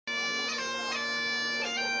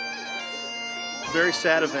very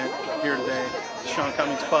sad event here today. Sean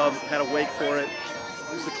Cummings Pub had a wake for it.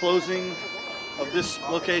 It was the closing of this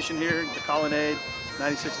location here, the Colonnade,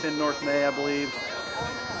 9610 North May, I believe.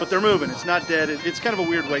 But they're moving. It's not dead. It's kind of a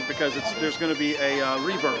weird wake because there's going to be a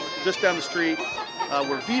rebirth just down the street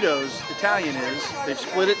where Vito's Italian is. They've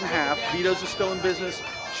split it in half. Vito's is still in business.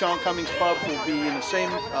 Sean Cummings Pub will be in the same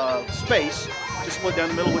space, just split down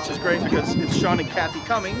the middle, which is great because it's Sean and Kathy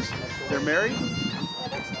Cummings. They're married.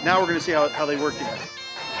 Now we're going to see how they work together.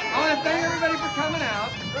 I want to thank everybody for coming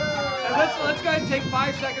out. And let's go ahead and take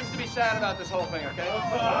 5 seconds to be sad about this whole thing, okay?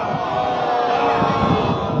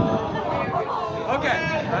 Okay,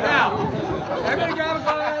 now, everybody grab a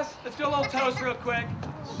glass. Let's do a little toast real quick.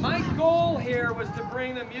 My goal here was to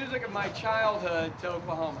bring the music of my childhood to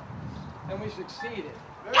Oklahoma, and we succeeded.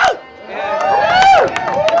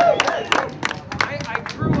 I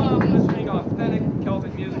grew up listening to authentic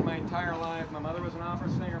Celtic music my entire life. My mother was an opera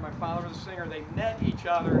singer, my father was a singer. They met each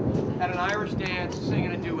other at an Irish dance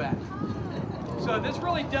singing a duet. So this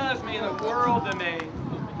really does mean the world to me,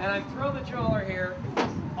 and I'm thrilled that you all are here.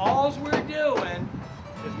 All we're doing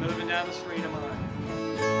is moving down the street of mine.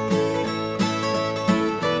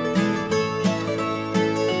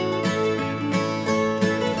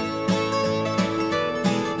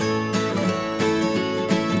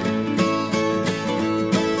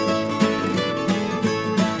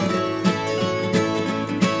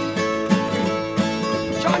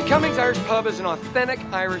 Sean Cummings Irish Pub is an authentic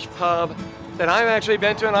Irish pub that I've actually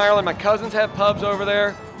been to in Ireland. My cousins have pubs over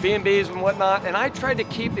there, B&Bs and whatnot, and I tried to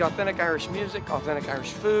keep the authentic Irish music, authentic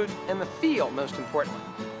Irish food, and the feel, most importantly.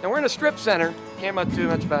 And we're in a strip center, can't much too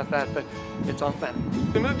much about that, but it's authentic.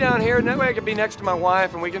 We moved down here, and that way I can be next to my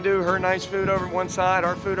wife, and we can do her nice food over on one side,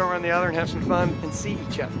 our food over on the other, and have some fun and see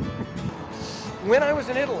each other. When I was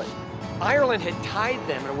in Italy, Ireland had tied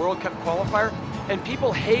them in a World Cup qualifier, and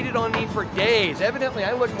people hated on me for days. Evidently,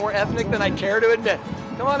 I look more ethnic than I care to admit.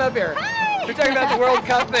 Come on up here. Hi. We're talking about the World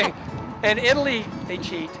Cup thing. And Italy, they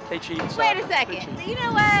cheat. They cheat. Wait a second. You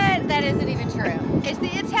know what? That isn't even true. It's the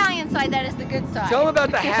Italian side that is the good side. Tell them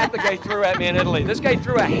about the hat the guy threw at me in Italy. This guy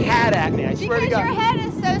threw a hat at me, I swear to God. Because your head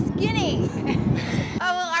is so skinny.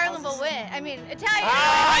 Oh, well, Ireland will win. I mean, Italian.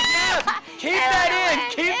 Yes! Keep that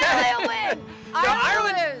in! Keep that in! Win. No,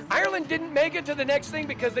 Ireland didn't make it to the next thing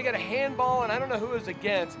because they got a handball, and I don't know who it was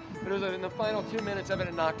against, but it was in the final 2 minutes of it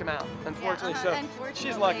and knocked them out, unfortunately. Yeah, so unfortunately,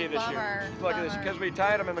 she's lucky this year. bummer, She's lucky this year because we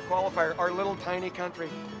tied them in the qualifier, our little tiny country.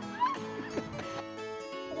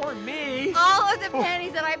 Or me. All of the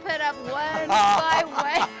pennies that I put up one by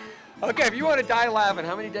one. Okay, if you want to die laughing,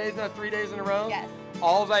 how many days now? 3 days in a row? Yes.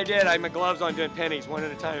 All I did, I had my gloves on doing pennies one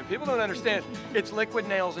at a time. And people don't understand, it's liquid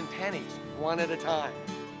nails and pennies, one at a time.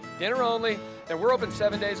 Dinner only, and we're open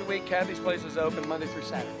 7 days a week. Kathy's place is open Monday through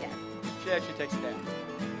Saturday. Yes. She actually takes it down.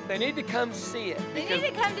 They need to come see it. They need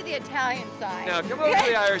to come to the Italian side. Now, come over to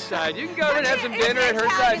the Irish side. You can go over and have some dinner at her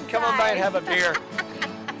side and come on by and have a beer.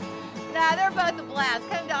 Nah, they're both a blast.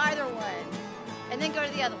 Come to either one, and then go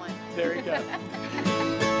to the other one. There you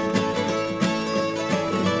go.